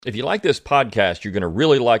If you like this podcast, you're going to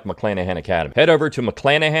really like McClanahan Academy. Head over to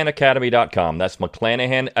McClanahanacademy.com. That's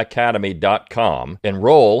McClanahanacademy.com.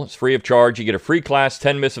 Enroll. It's free of charge. You get a free class,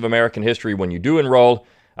 10 Myths of American History when you do enroll.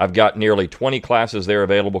 I've got nearly 20 classes there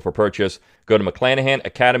available for purchase. Go to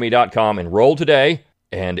McClanahanacademy.com, enroll today,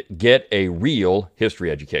 and get a real history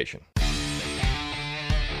education. The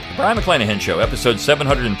Brion McClanahan Show, episode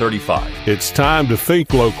 735. It's time to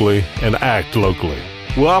think locally and act locally.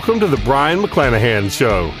 Welcome to the Brion McClanahan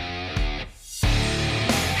Show.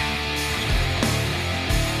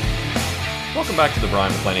 Welcome back to the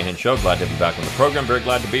Brion McClanahan Show. Glad to have you back on the program. Very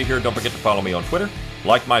glad to be here. Don't forget to follow me on Twitter,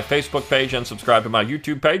 like my Facebook page, and subscribe to my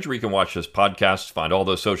YouTube page where you can watch this podcast. Find all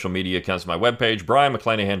those social media accounts on my webpage,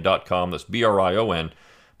 BrionMcClanahan.com. That's BRION.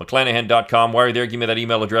 McClanahan.com. While you're there, give me that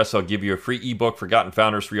email address. I'll give you a free ebook, Forgotten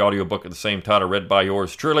Founders, free audiobook of the same title, read by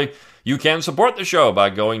yours truly. You can support the show by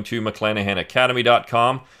going to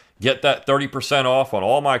McClanahanacademy.com. Get that 30% off on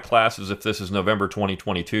all my classes if this is November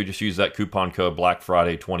 2022. Just use that coupon code Black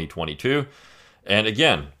Friday 2022. And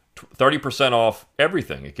again, 30% off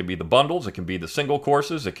everything. It can be the bundles, it can be the single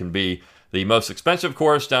courses, it can be the most expensive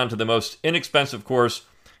course down to the most inexpensive course.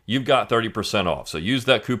 You've got 30% off. So use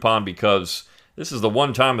that coupon because this is the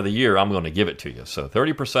one time of the year I'm going to give it to you. So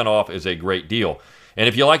 30% off is a great deal. And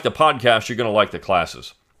if you like the podcast, you're going to like the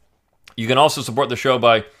classes. You can also support the show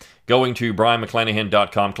by going to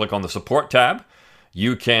BrionMcClanahan.com, click on the support tab.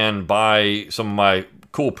 You can buy some of my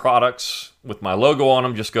cool products with my logo on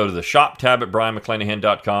them. Just go to the shop tab at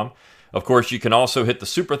BrionMcClanahan.com. Of course, you can also hit the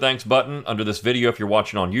super thanks button under this video if you're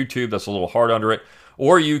watching on YouTube. That's a little hard under it.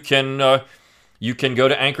 Or you can go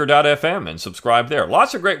to Anchor.fm and subscribe there.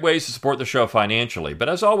 Lots of great ways to support the show financially. But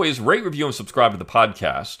as always, rate, review, and subscribe to the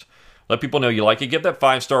podcast. Let people know you like it. Give that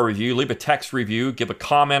 5-star review. Leave a text review. Give a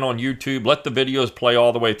comment on YouTube. Let the videos play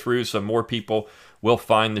all the way through so more people will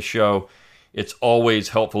find the show. It's always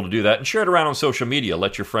helpful to do that. And share it around on social media.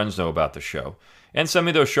 Let your friends know about the show. And send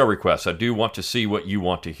me those show requests. I do want to see what you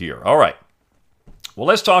want to hear. All right. Well,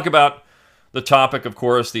 let's talk about the topic, of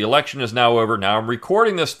course. The election is now over. Now, I'm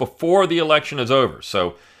recording this before the election is over,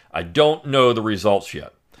 so I don't know the results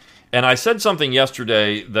yet. And I said something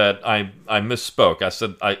yesterday that I misspoke. I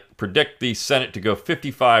said I predict the Senate to go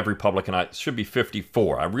 55 Republican. It should be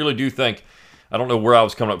 54. I really do think, I don't know where I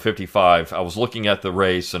was coming up with 55. I was looking at the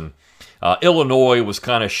race, and Illinois was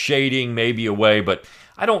kind of shading maybe away, but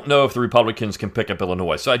I don't know if the Republicans can pick up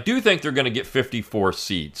Illinois. So I do think they're going to get 54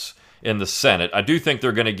 seats in the Senate. I do think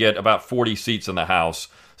they're going to get about 40 seats in the House,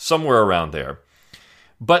 somewhere around there.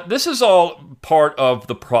 But this is all part of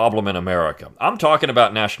the problem in America. I'm talking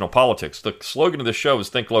about national politics. The slogan of the show is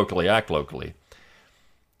Think Locally, Act Locally.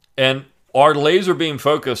 And our laser beam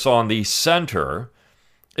focus on the center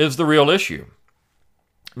is the real issue.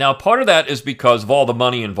 Now, part of that is because of all the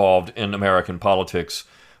money involved in American politics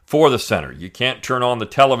for the center. You can't turn on the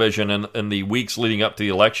television in the weeks leading up to the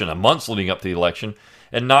election, the months leading up to the election,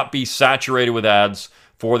 and not be saturated with ads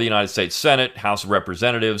for the United States Senate, House of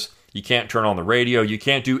Representatives. You can't turn on the radio. You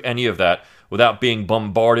can't do any of that without being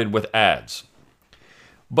bombarded with ads.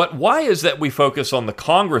 But why is that we focus on the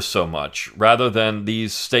Congress so much rather than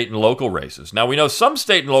these state and local races? Now, we know some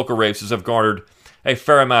state and local races have garnered a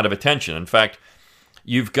fair amount of attention. In fact,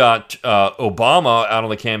 you've got Obama out on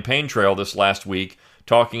the campaign trail this last week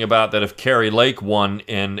talking about that if Kari Lake won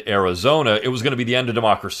in Arizona, it was going to be the end of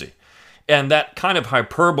democracy. And that kind of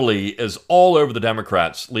hyperbole is all over the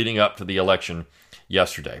Democrats leading up to the election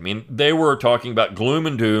yesterday. I mean, they were talking about gloom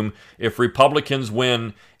and doom. If Republicans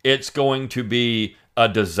win, it's going to be a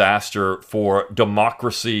disaster for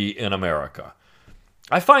democracy in America.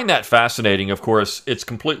 I find that fascinating. Of course, it's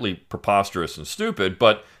completely preposterous and stupid,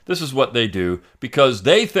 but this is what they do because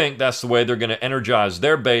they think that's the way they're going to energize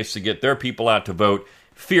their base to get their people out to vote.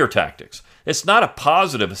 Fear tactics. It's not a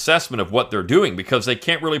positive assessment of what they're doing because they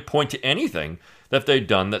can't really point to anything that they've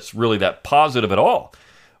done that's really that positive at all.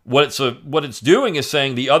 What it's doing is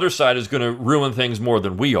saying the other side is going to ruin things more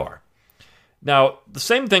than we are. Now, the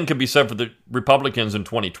same thing could be said for the Republicans in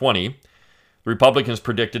 2020. The Republicans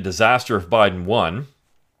predicted disaster if Biden won,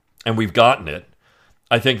 and we've gotten it.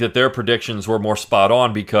 I think that their predictions were more spot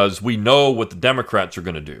on because we know what the Democrats are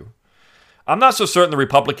going to do. I'm not so certain the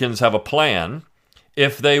Republicans have a plan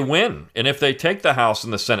if they win and if they take the House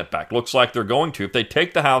and the Senate back. Looks like they're going to. If they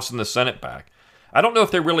take the House and the Senate back, I don't know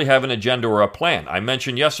if they really have an agenda or a plan. I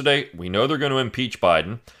mentioned yesterday, we know they're going to impeach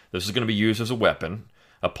Biden. This is going to be used as a weapon,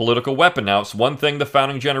 a political weapon. Now, it's one thing the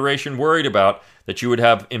founding generation worried about, that you would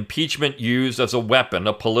have impeachment used as a weapon,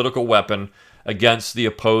 a political weapon, against the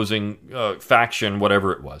opposing faction,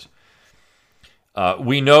 whatever it was.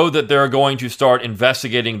 We know that they're going to start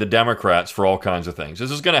investigating the Democrats for all kinds of things.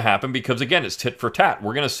 This is going to happen because, again, it's tit for tat.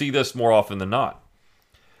 We're going to see this more often than not.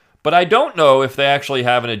 But I don't know if they actually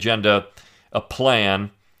have an agenda, a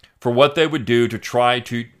plan for what they would do to try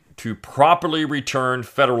to properly return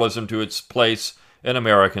federalism to its place in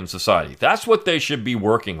American society. That's what they should be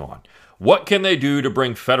working on. What can they do to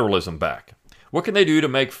bring federalism back? What can they do to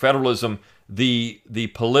make federalism the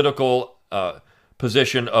political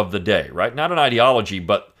position of the day, right? Not an ideology,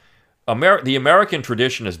 but the American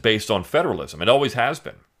tradition is based on federalism. It always has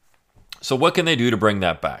been. So what can they do to bring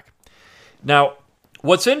that back? Now,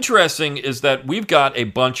 what's interesting is that we've got a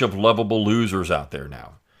bunch of lovable losers out there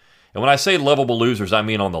now. And when I say lovable losers, I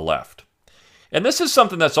mean on the left. And this is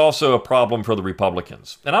something that's also a problem for the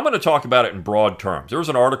Republicans. And I'm going to talk about it in broad terms. There was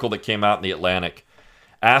an article that came out in The Atlantic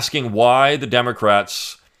asking why the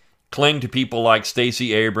Democrats cling to people like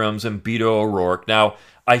Stacey Abrams and Beto O'Rourke. Now,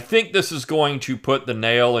 I think this is going to put the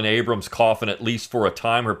nail in Abrams' coffin, at least for a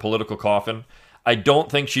time, her political coffin. I don't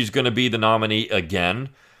think she's going to be the nominee again.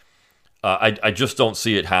 I just don't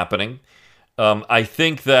see it happening. I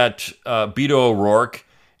think that Beto O'Rourke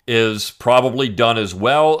is probably done as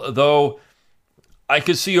well, though I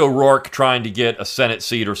could see O'Rourke trying to get a Senate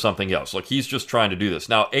seat or something else. Like, he's just trying to do this.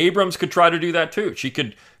 Now, Abrams could try to do that too. She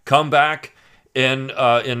could come back in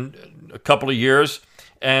a couple of years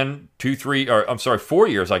and 4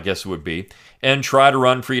 years, I guess it would be, and try to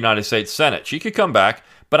run for United States Senate. She could come back,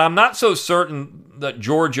 but I'm not so certain that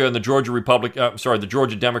Georgia and the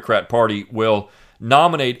Georgia Democrat Party will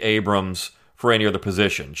nominate Abrams for any other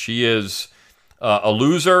position. She is a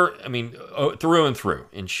loser, through and through.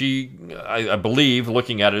 And she, I believe,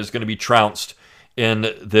 looking at it, is going to be trounced in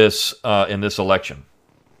this election.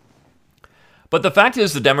 But the fact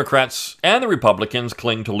is the Democrats and the Republicans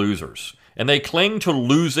cling to losers. And they cling to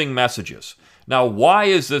losing messages. Now, why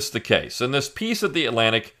is this the case? And this piece at The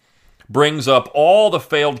Atlantic brings up all the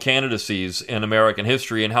failed candidacies in American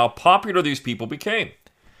history and how popular these people became.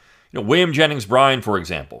 William Jennings Bryan, for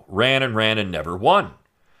example, ran and never won.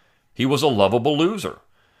 He was a lovable loser.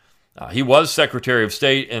 He was Secretary of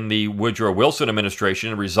State in the Woodrow Wilson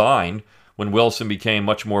administration and resigned when Wilson became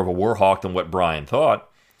much more of a war hawk than what Bryan thought.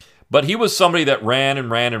 But he was somebody that ran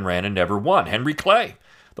and never won. Henry Clay,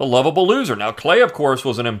 the lovable loser. Now, Clay, of course,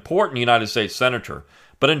 was an important United States senator.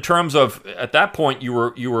 But in terms of, at that point, you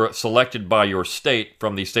were selected by your state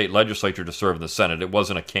from the state legislature to serve in the Senate. It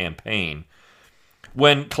wasn't a campaign.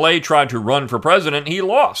 When Clay tried to run for president, he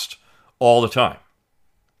lost all the time.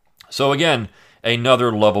 So again,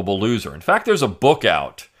 another lovable loser. In fact, there's a book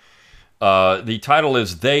out. The title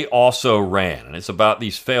is They Also Ran, and it's about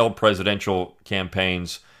these failed presidential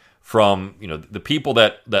campaigns from the people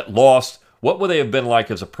that lost. What would they have been like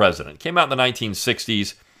as a president? It came out in the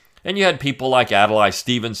 1960s, and you had people like Adlai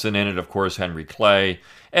Stevenson in it, of course, Henry Clay,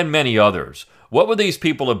 and many others. What would these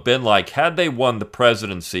people have been like had they won the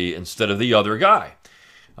presidency instead of the other guy?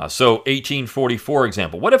 So 1844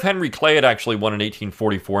 example. What if Henry Clay had actually won in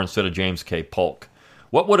 1844 instead of James K. Polk?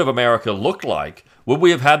 What would have America looked like? Would we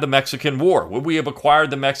have had the Mexican War? Would we have acquired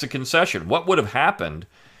the Mexican Cession? What would have happened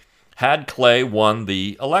had Clay won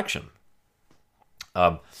the election?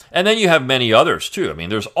 And then you have many others too.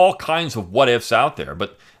 There's all kinds of what-ifs out there,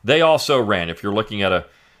 but They Also Ran. If you're looking at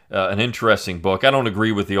an interesting book, I don't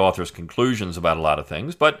agree with the author's conclusions about a lot of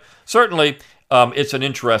things, but certainly it's an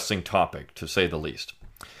interesting topic, to say the least.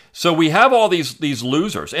 So we have all these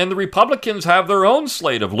losers, and the Republicans have their own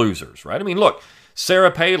slate of losers, right? Look,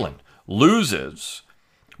 Sarah Palin loses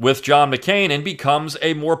with John McCain and becomes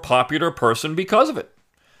a more popular person because of it.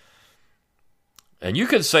 And you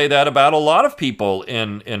could say that about a lot of people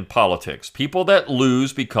in politics. People that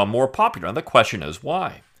lose become more popular, and the question is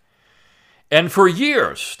why? And for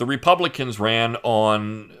years, the Republicans ran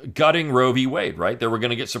on gutting Roe v. Wade, right? They were going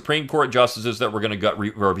to get Supreme Court justices that were going to gut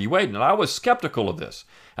Roe v. Wade. And I was skeptical of this.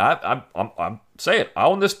 I say it.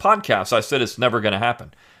 On this podcast, I said it's never going to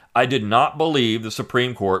happen. I did not believe the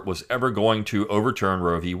Supreme Court was ever going to overturn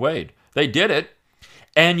Roe v. Wade. They did it.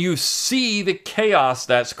 And you see the chaos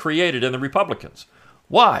that's created in the Republicans.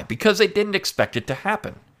 Why? Because they didn't expect it to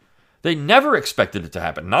happen. They never expected it to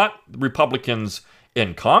happen. Not Republicans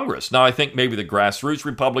in Congress. Now, I think maybe the grassroots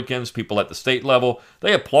Republicans, people at the state level,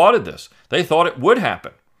 they applauded this. They thought it would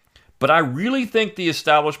happen. But I really think the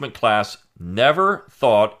establishment class never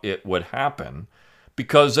thought it would happen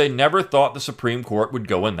because they never thought the Supreme Court would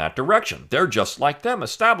go in that direction. They're just like them,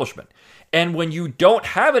 establishment. And when you don't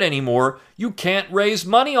have it anymore, you can't raise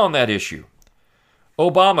money on that issue.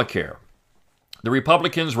 Obamacare. The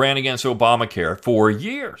Republicans ran against Obamacare for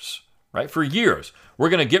years, right? For years. We're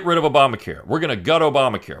going to get rid of Obamacare. We're going to gut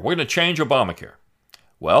Obamacare. We're going to change Obamacare.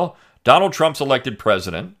 Well, Donald Trump's elected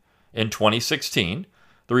president in 2016.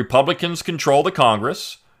 The Republicans control the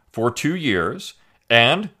Congress for 2 years,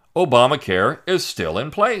 and Obamacare is still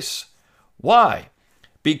in place. Why?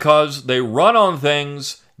 Because they run on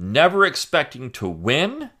things never expecting to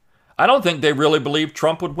win. I don't think they really believed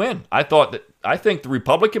Trump would win. I think the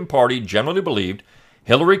Republican Party generally believed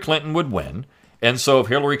Hillary Clinton would win. And so if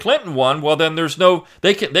Hillary Clinton won, well, then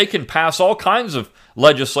they can pass all kinds of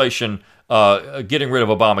legislation getting rid of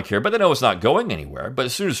Obamacare, but they know it's not going anywhere. But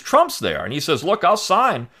as soon as Trump's there and he says, look, I'll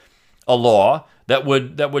sign a law that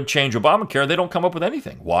would change Obamacare, they don't come up with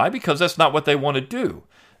anything. Why? Because that's not what they want to do.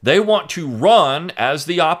 They want to run as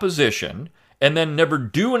the opposition and then never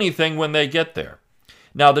do anything when they get there.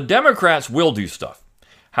 Now, the Democrats will do stuff.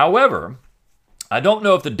 However, I don't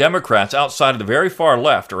know if the Democrats outside of the very far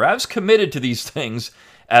left are as committed to these things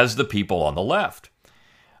as the people on the left.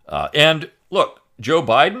 And look, Joe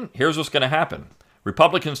Biden, here's what's going to happen.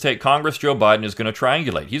 Republicans take Congress, Joe Biden is going to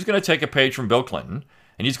triangulate. He's going to take a page from Bill Clinton,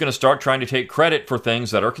 and he's going to start trying to take credit for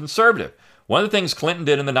things that are conservative. One of the things Clinton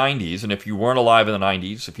did in the 90s, and if you weren't alive in the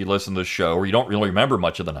 90s, if you listen to the show, or you don't really remember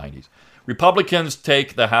much of the 90s, Republicans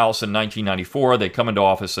take the House in 1994, they come into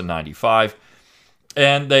office in 95,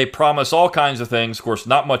 and they promise all kinds of things. Of course,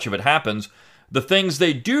 not much of it happens. The things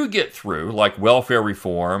they do get through, like welfare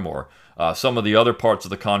reform or some of the other parts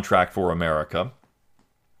of the Contract for America,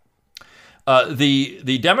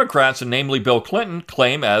 the Democrats, and namely Bill Clinton,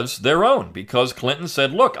 claim as their own because Clinton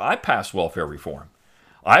said, look, I passed welfare reform.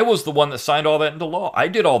 I was the one that signed all that into law. I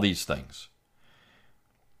did all these things.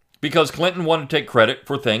 Because Clinton wanted to take credit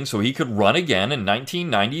for things so he could run again in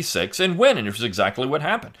 1996 and win, and here's exactly what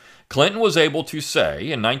happened. Clinton was able to say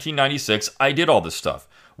in 1996, I did all this stuff.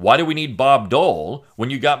 Why do we need Bob Dole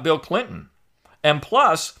when you got Bill Clinton? And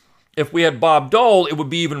plus, if we had Bob Dole, it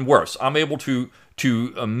would be even worse. I'm able to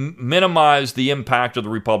minimize the impact of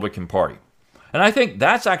the Republican Party. And I think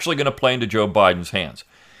that's actually going to play into Joe Biden's hands.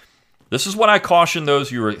 This is what I caution those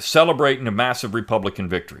who are celebrating a massive Republican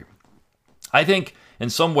victory. I think in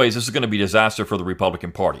some ways this is going to be a disaster for the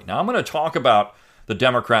Republican Party. Now, I'm going to talk about the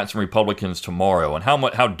Democrats and Republicans tomorrow and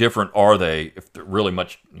how different are they, if they're really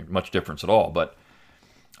much difference at all. But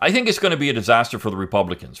I think it's going to be a disaster for the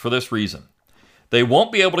Republicans for this reason. They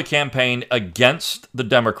won't be able to campaign against the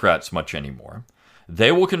Democrats much anymore.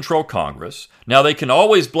 They will control Congress. Now, they can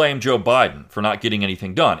always blame Joe Biden for not getting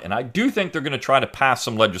anything done. And I do think they're going to try to pass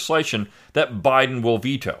some legislation that Biden will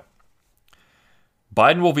veto.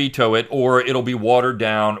 Biden will veto it, or it'll be watered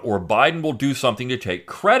down, or Biden will do something to take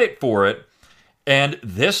credit for it. And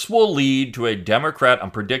this will lead to a Democrat,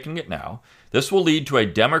 I'm predicting it now, this will lead to a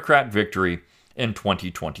Democrat victory in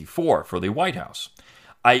 2024 for the White House.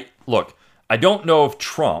 I don't know if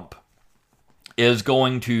Trump is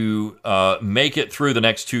going to make it through the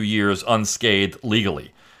next 2 years unscathed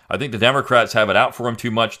legally. I think the Democrats have it out for him too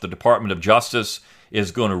much. The Department of Justice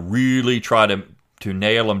is going to really try to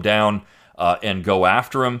nail him down and go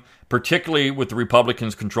after him, particularly with the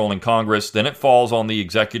Republicans controlling Congress. Then it falls on the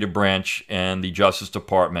executive branch and the Justice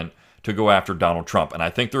Department to go after Donald Trump. And I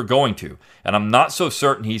think they're going to. And I'm not so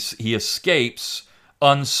certain he escapes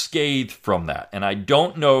unscathed from that. And I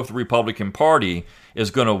don't know if the Republican Party is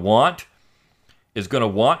going to want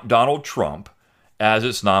Donald Trump as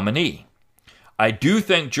its nominee. I do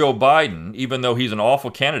think Joe Biden, even though he's an awful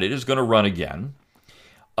candidate, is going to run again.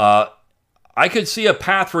 I could see a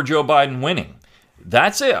path for Joe Biden winning.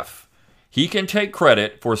 That's if he can take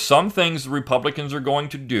credit for some things the Republicans are going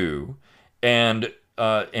to do and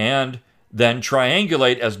then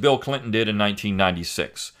triangulate as Bill Clinton did in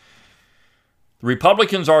 1996. The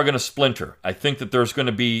Republicans are going to splinter. I think that there's going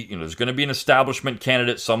to be an establishment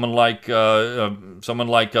candidate, someone like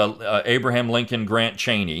Abraham Lincoln, Grant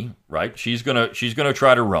Cheney, right? She's going to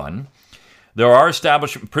try to run. There are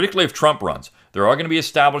establishment, particularly if Trump runs, there are going to be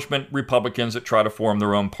establishment Republicans that try to form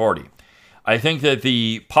their own party. I think that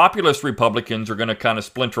the populist Republicans are going to kind of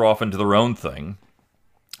splinter off into their own thing.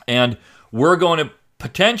 And we're going to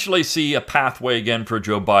potentially see a pathway again for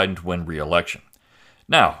Joe Biden to win re-election.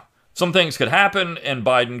 Now, some things could happen and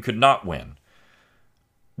Biden could not win.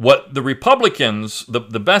 What the Republicans, the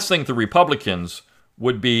best thing for the Republicans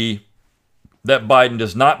would be that Biden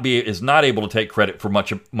is not able to take credit for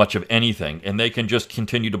much of anything, and they can just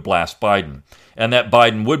continue to blast Biden. And that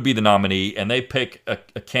Biden would be the nominee, and they pick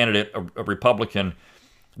a candidate, a Republican,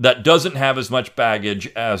 that doesn't have as much baggage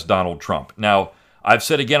as Donald Trump. Now, I've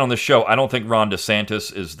said again on the show, I don't think Ron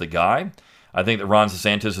DeSantis is the guy. I think that Ron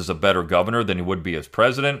DeSantis is a better governor than he would be as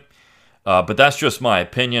president. But that's just my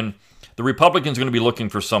opinion. The Republicans are going to be looking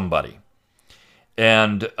for somebody.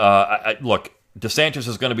 And look, DeSantis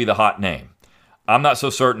is going to be the hot name. I'm not so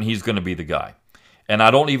certain he's going to be the guy. And I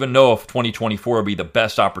don't even know if 2024 would be the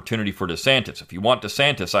best opportunity for DeSantis. If you want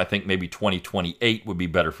DeSantis, I think maybe 2028 would be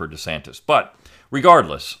better for DeSantis. But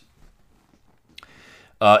regardless,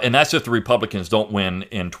 and that's if the Republicans don't win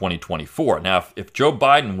in 2024. Now, if Joe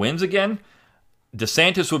Biden wins again,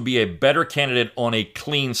 DeSantis would be a better candidate on a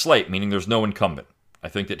clean slate, meaning there's no incumbent. I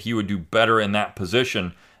think that he would do better in that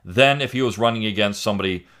position than if he was running against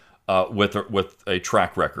somebody with a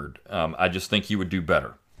track record. I just think he would do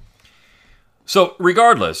better. So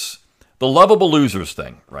regardless, the lovable losers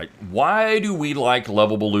thing, right? Why do we like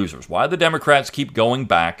lovable losers? Why do the Democrats keep going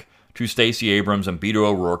back to Stacey Abrams and Beto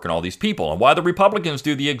O'Rourke and all these people? And why the Republicans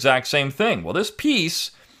do the exact same thing? Well, this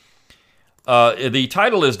piece, the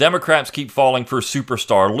title is Democrats Keep Falling for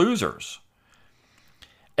Superstar Losers.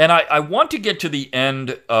 And I want to get to the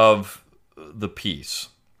end of the piece.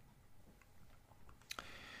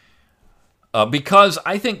 Because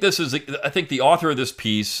I think the author of this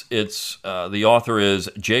piece, the author is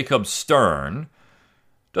Jacob Stern,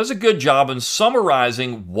 does a good job in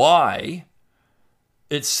summarizing why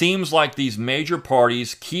it seems like these major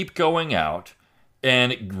parties keep going out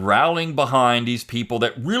and rallying behind these people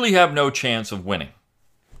that really have no chance of winning.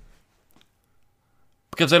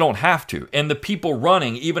 Because they don't have to. And the people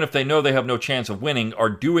running, even if they know they have no chance of winning, are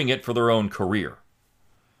doing it for their own career.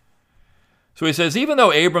 So he says, even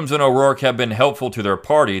though Abrams and O'Rourke have been helpful to their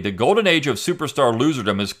party, the golden age of superstar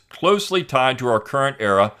loserdom is closely tied to our current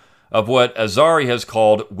era of what Azari has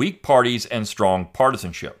called weak parties and strong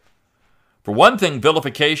partisanship. For one thing,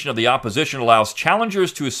 vilification of the opposition allows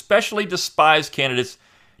challengers to especially despised candidates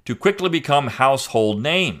to quickly become household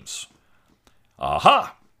names.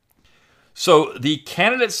 Aha! So the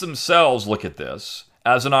candidates themselves look at this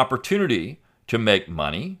as an opportunity to make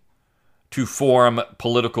money, to form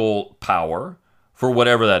political power, for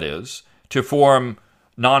whatever that is, to form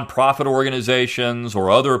nonprofit organizations or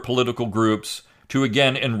other political groups to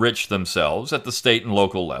again enrich themselves at the state and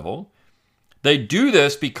local level. They do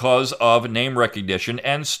this because of name recognition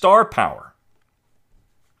and star power.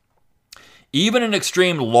 Even in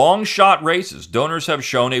extreme long-shot races, donors have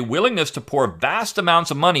shown a willingness to pour vast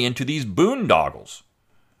amounts of money into these boondoggles.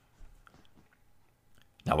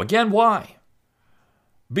 Now again, why?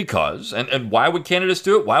 Because, and why would candidates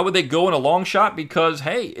do it? Why would they go in a long shot? Because,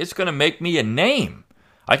 hey, it's going to make me a name.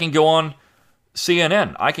 I can go on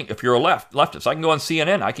CNN. If you're a leftist, I can go on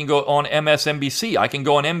CNN. I can go on MSNBC. I can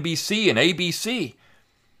go on NBC and ABC.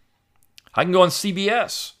 I can go on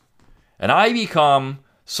CBS. And I become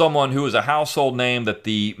someone who is a household name that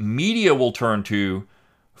the media will turn to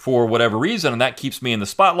for whatever reason, and that keeps me in the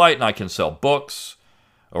spotlight, and I can sell books,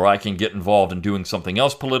 or I can get involved in doing something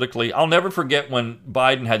else politically. I'll never forget when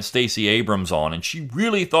Biden had Stacey Abrams on, and she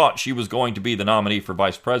really thought she was going to be the nominee for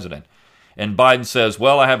vice president. And Biden says,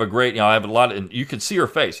 well, I have a lot of, and you can see her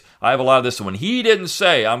face, I have a lot of this. And when he didn't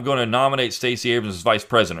say, I'm going to nominate Stacey Abrams as vice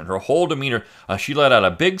president, her whole demeanor, she let out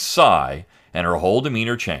a big sigh, and her whole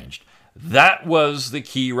demeanor changed. That was the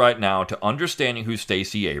key right now to understanding who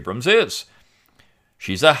Stacey Abrams is.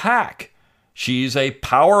 She's a hack. She's a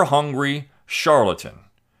power-hungry charlatan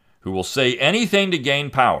who will say anything to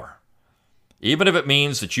gain power, even if it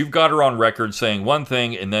means that you've got her on record saying one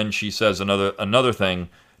thing and then she says another thing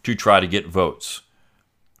to try to get votes.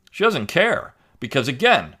 She doesn't care because,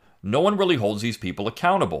 again, no one really holds these people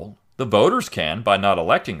accountable. The voters can by not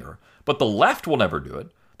electing her, but the left will never do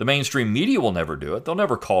it. The mainstream media will never do it. They'll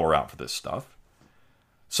never call her out for this stuff.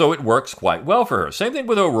 So it works quite well for her. Same thing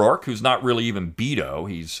with O'Rourke, who's not really even Beto.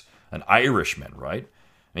 He's an Irishman, right?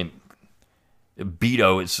 I mean,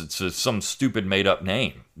 Beto is some stupid made-up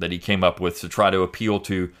name that he came up with to try to appeal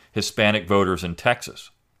to Hispanic voters in Texas.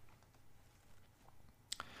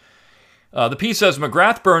 The piece says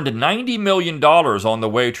McGrath burned $90 million on the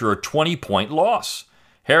way to her 20-point loss.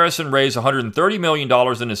 Harrison raised $130 million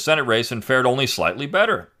in his Senate race and fared only slightly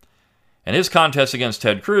better. In his contest against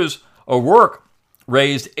Ted Cruz, O'Rourke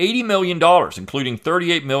raised $80 million, including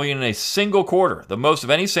 $38 million in a single quarter, the most of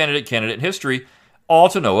any Senate candidate in history, all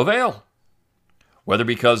to no avail. Whether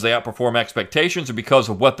because they outperform expectations or because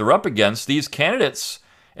of what they're up against, these candidates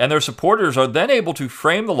and their supporters are then able to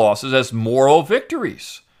frame the losses as moral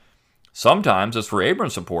victories. Sometimes, as for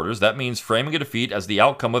Abrams supporters, that means framing a defeat as the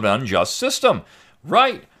outcome of an unjust system.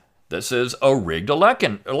 Right. This is a rigged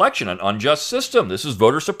election, an unjust system. This is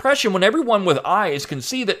voter suppression when everyone with eyes can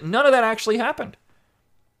see that none of that actually happened.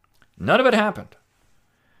 None of it happened.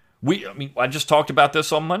 I just talked about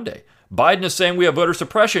this on Monday. Biden is saying we have voter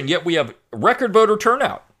suppression, yet we have record voter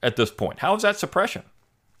turnout at this point. How is that suppression?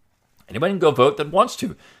 Anybody can go vote that wants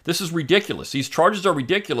to. This is ridiculous. These charges are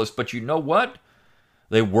ridiculous, but you know what?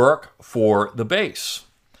 They work for the base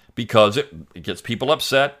because it gets people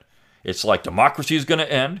upset. It's like democracy is going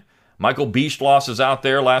to end. Michael Beachloss is out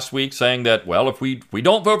there last week saying that, well, if we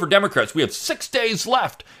don't vote for Democrats, we have 6 days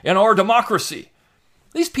left in our democracy.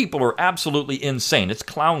 These people are absolutely insane. It's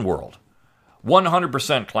clown world.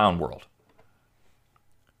 100% clown world.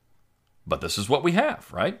 But this is what we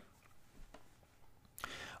have, right?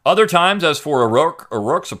 Other times, as for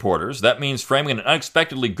O'Rourke supporters, that means framing an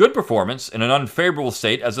unexpectedly good performance in an unfavorable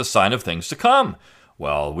state as a sign of things to come.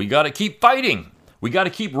 Well, we got to keep fighting. We got to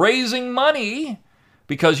keep raising money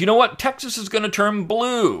because you know what? Texas is going to turn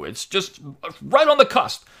blue. It's just right on the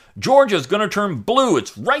cusp. Georgia is going to turn blue.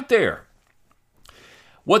 It's right there.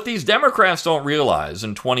 What these Democrats don't realize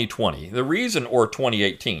in 2020, the reason, or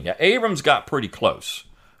 2018, Abrams got pretty close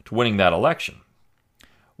to winning that election.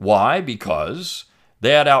 Why? Because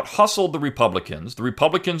they had out-hustled the Republicans. The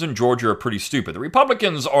Republicans in Georgia are pretty stupid. The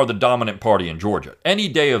Republicans are the dominant party in Georgia any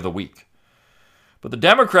day of the week. But the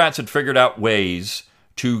Democrats had figured out ways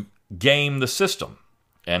to game the system.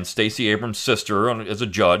 And Stacey Abrams' sister, as a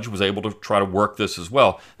judge, was able to try to work this as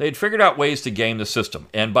well. They had figured out ways to game the system.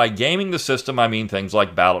 And by gaming the system, I mean things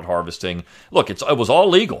like ballot harvesting. Look, it was all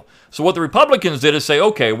legal. So what the Republicans did is say,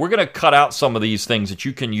 okay, we're going to cut out some of these things that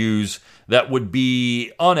you can use that would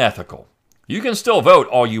be unethical. You can still vote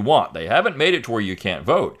all you want. They haven't made it to where you can't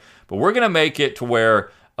vote. But we're going to make it to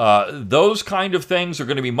where those kind of things are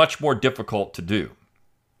going to be much more difficult to do.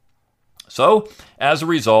 So, as a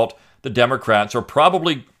result, the Democrats are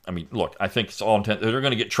probably, I think it's all intent, they're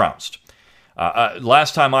going to get trounced.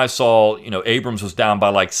 Last time I saw, Abrams was down by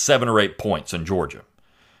like 7 or 8 points in Georgia.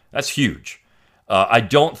 That's huge. I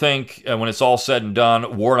don't think, when it's all said and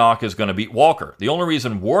done, Warnock is going to beat Walker. The only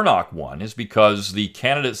reason Warnock won is because the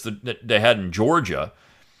candidates that they had in Georgia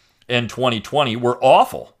in 2020 were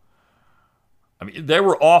awful. They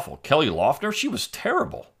were awful. Kelly Loeffler, she was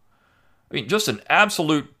terrible. Just an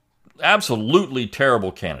absolutely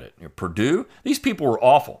terrible candidate. Purdue, these people were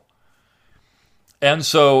awful. And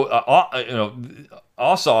so,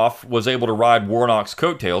 Ossoff was able to ride Warnock's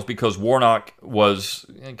coattails because Warnock was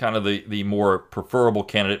kind of the more preferable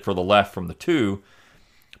candidate for the left from the two.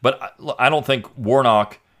 But I don't think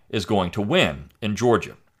Warnock is going to win in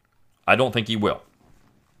Georgia. I don't think he will.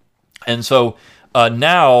 And so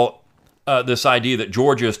now this idea that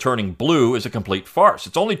Georgia is turning blue is a complete farce.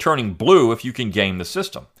 It's only turning blue if you can game the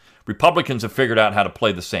system. Republicans have figured out how to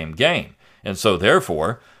play the same game. And so,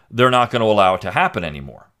 therefore, they're not going to allow it to happen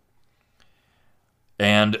anymore.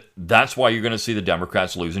 And that's why you're going to see the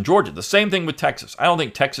Democrats lose in Georgia. The same thing with Texas. I don't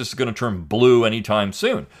think Texas is going to turn blue anytime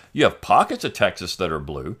soon. You have pockets of Texas that are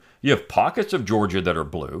blue. You have pockets of Georgia that are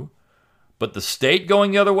blue. But the state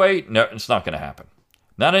going the other way, no, it's not going to happen.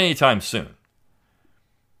 Not anytime soon.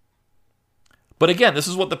 But again, this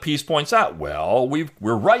is what the piece points out. Well,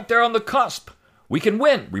 we're right there on the cusp. We can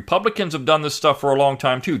win. Republicans have done this stuff for a long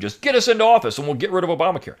time, too. Just get us into office and we'll get rid of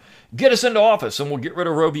Obamacare. Get us into office and we'll get rid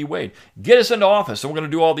of Roe v. Wade. Get us into office and we're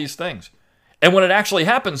going to do all these things. And when it actually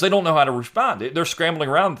happens, they don't know how to respond. They're scrambling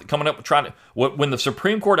around, coming up with trying to... When the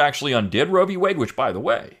Supreme Court actually undid Roe v. Wade, which, by the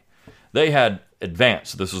way, they had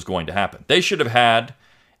advanced this was going to happen. They should have had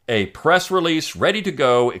a press release ready to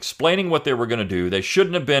go explaining what they were going to do. They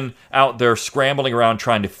shouldn't have been out there scrambling around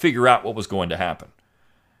trying to figure out what was going to happen.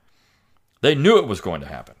 They knew it was going to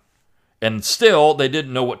happen. And still, they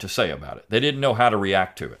didn't know what to say about it. They didn't know how to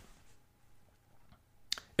react to it.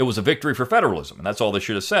 It was a victory for federalism, and that's all they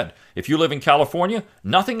should have said. If you live in California,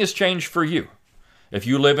 nothing has changed for you. If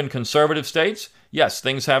you live in conservative states, yes,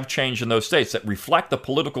 things have changed in those states that reflect the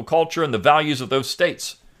political culture and the values of those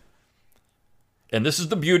states. And this is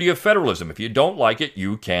the beauty of federalism. If you don't like it,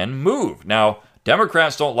 you can move. Now,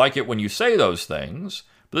 Democrats don't like it when you say those things,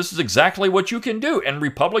 but this is exactly what you can do, and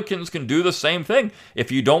Republicans can do the same thing.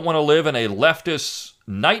 If you don't want to live in a leftist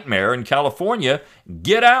nightmare in California,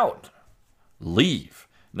 get out. Leave.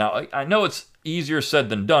 Now, I know it's easier said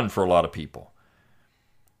than done for a lot of people.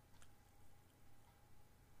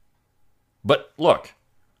 But look,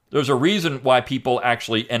 there's a reason why people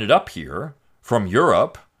actually ended up here from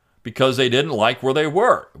Europe, because they didn't like where they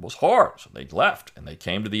were. It was hard, so they left, and they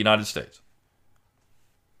came to the United States.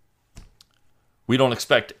 We don't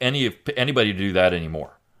expect anybody to do that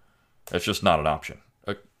anymore. That's just not an option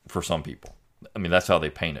for some people. That's how they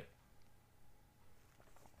paint it.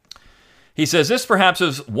 He says, this perhaps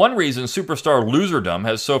is one reason superstar loserdom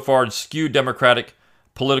has so far skewed Democratic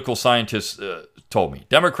political scientists told me.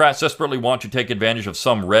 Democrats desperately want to take advantage of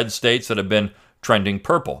some red states that have been trending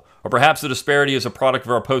purple. Or perhaps the disparity is a product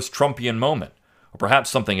of our post-Trumpian moment. Or perhaps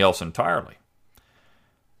something else entirely.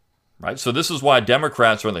 Right? So this is why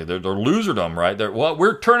Democrats are they're loserdom, right?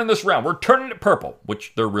 We're turning this around. We're turning it purple,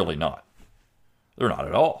 which they're really not. They're not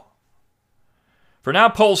at all. For now,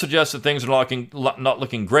 polls suggest that things are not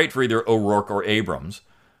looking great for either O'Rourke or Abrams.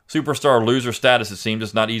 Superstar loser status, it seems,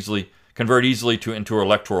 does not convert easily into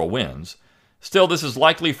electoral wins. Still, this is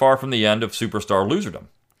likely far from the end of superstar loserdom.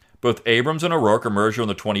 Both Abrams and O'Rourke emerged during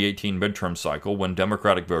the 2018 midterm cycle when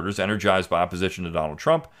Democratic voters, energized by opposition to Donald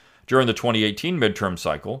Trump during the 2018 midterm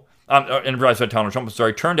cycle,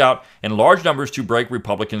 turned out in large numbers to break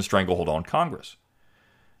Republican stranglehold on Congress.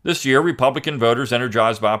 This year, Republican voters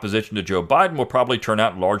energized by opposition to Joe Biden will probably turn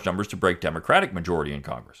out in large numbers to break Democratic majority in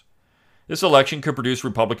Congress. This election could produce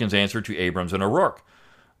Republicans' answer to Abrams and O'Rourke.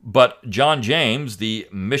 But John James, the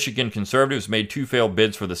Michigan conservative, made 2 failed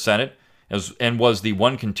bids for the Senate and was the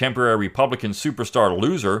one contemporary Republican superstar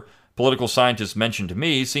loser political scientists mentioned to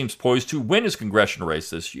me, seems poised to win his congressional race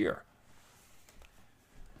this year.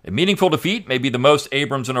 A meaningful defeat may be the most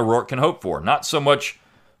Abrams and O'Rourke can hope for. Not so much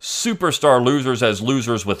superstar losers as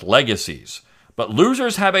losers with legacies. But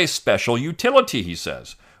losers have a special utility, he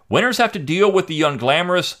says. Winners have to deal with the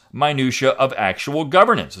unglamorous minutia of actual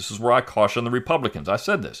governance. This is where I caution the Republicans. I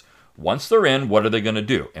said this. Once they're in, what are they going to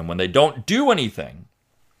do? And when they don't do anything,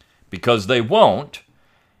 because they won't,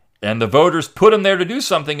 and the voters put them there to do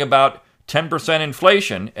something about 10%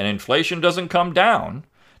 inflation, and inflation doesn't come down,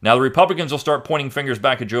 now the Republicans will start pointing fingers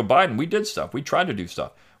back at Joe Biden. We did stuff. We tried to do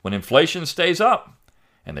stuff. When inflation stays up,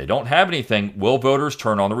 and they don't have anything, will voters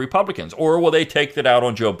turn on the Republicans? Or will they take that out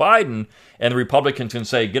on Joe Biden, and the Republicans can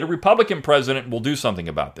say, get a Republican president, we'll do something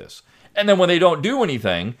about this. And then when they don't do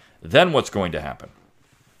anything, then what's going to happen?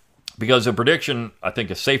 Because a prediction, I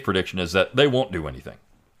think a safe prediction, is that they won't do anything.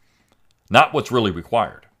 Not what's really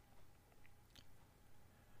required.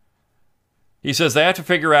 He says they have to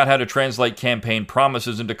figure out how to translate campaign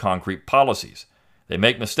promises into concrete policies. They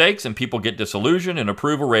make mistakes and people get disillusioned and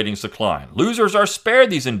approval ratings decline. Losers are spared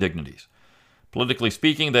these indignities. Politically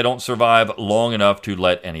speaking, they don't survive long enough to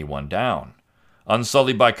let anyone down.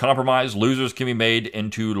 Unsullied by compromise, losers can be made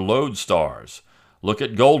into lodestars. Look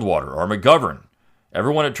at Goldwater or McGovern.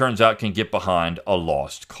 Everyone, it turns out, can get behind a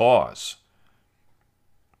lost cause.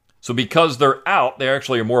 So because they're out, they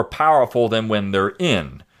actually are more powerful than when they're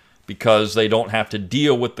in, because they don't have to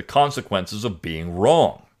deal with the consequences of being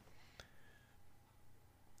wrong.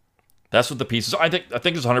 That's what the piece is. I think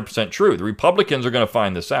it's 100% true. The Republicans are going to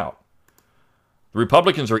find this out. The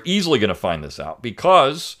Republicans are easily going to find this out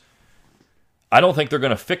because I don't think they're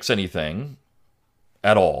going to fix anything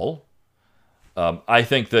at all. I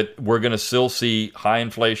think that we're going to still see high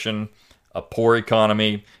inflation, a poor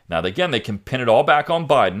economy. Now, again, they can pin it all back on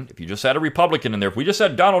Biden. If you just had a Republican in there, if we just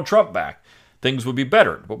had Donald Trump back, things would be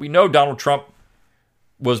better. But we know Donald Trump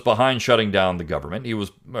was behind shutting down the government. He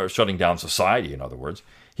was shutting down society, in other words.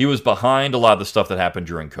 He was behind a lot of the stuff that happened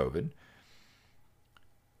during COVID.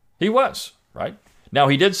 He was, right? Now,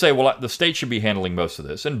 he did say, well, the state should be handling most of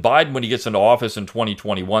this. And Biden, when he gets into office in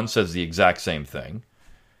 2021, says the exact same thing.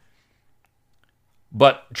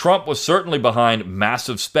 But Trump was certainly behind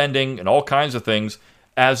massive spending and all kinds of things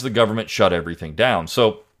as the government shut everything down.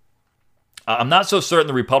 So I'm not so certain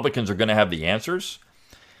the Republicans are going to have the answers,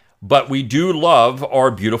 but we do love our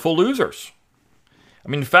beautiful losers. I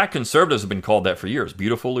mean, in fact, conservatives have been called that for years,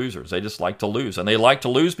 beautiful losers. They just like to lose. And they like to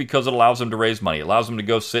lose because it allows them to raise money. It allows them to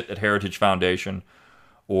go sit at Heritage Foundation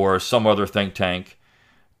or some other think tank,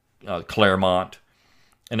 Claremont.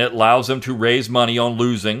 And it allows them to raise money on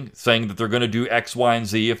losing, saying that they're going to do X, Y, and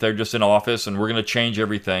Z if they're just in office and we're going to change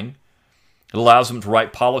everything. It allows them to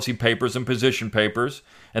write policy papers and position papers.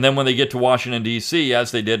 And then when they get to Washington, D.C.,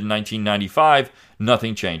 as they did in 1995,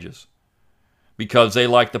 nothing changes. Because they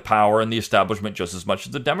like the power and the establishment just as much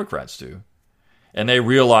as the Democrats do. And they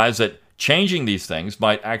realize that changing these things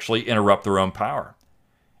might actually interrupt their own power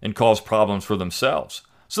and cause problems for themselves.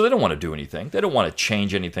 So they don't want to do anything. They don't want to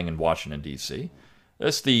change anything in Washington, D.C.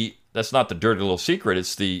 That's not the dirty little secret.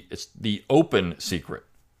 It's the open secret.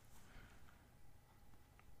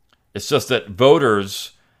 It's just that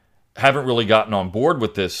voters haven't really gotten on board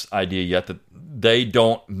with this idea yet that they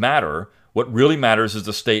don't matter. What really matters is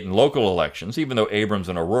the state and local elections, even though Abrams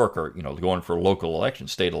and O'Rourke are, going for local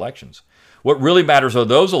elections, state elections. What really matters are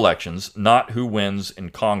those elections, not who wins in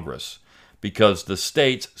Congress, because the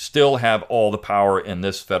states still have all the power in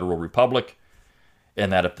this federal republic,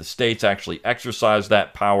 and that if the states actually exercise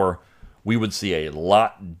that power, we would see a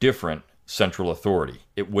lot different central authority.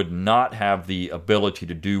 It would not have the ability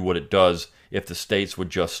to do what it does if the states would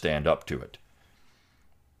just stand up to it.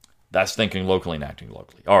 That's thinking locally and acting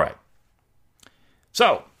locally. All right.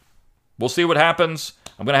 So, we'll see what happens.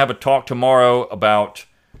 I'm going to have a talk tomorrow about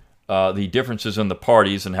the differences in the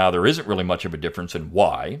parties and how there isn't really much of a difference and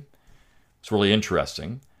why. It's really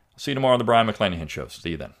interesting. I'll see you tomorrow on the Brian McClanahan Show.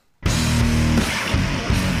 See you then.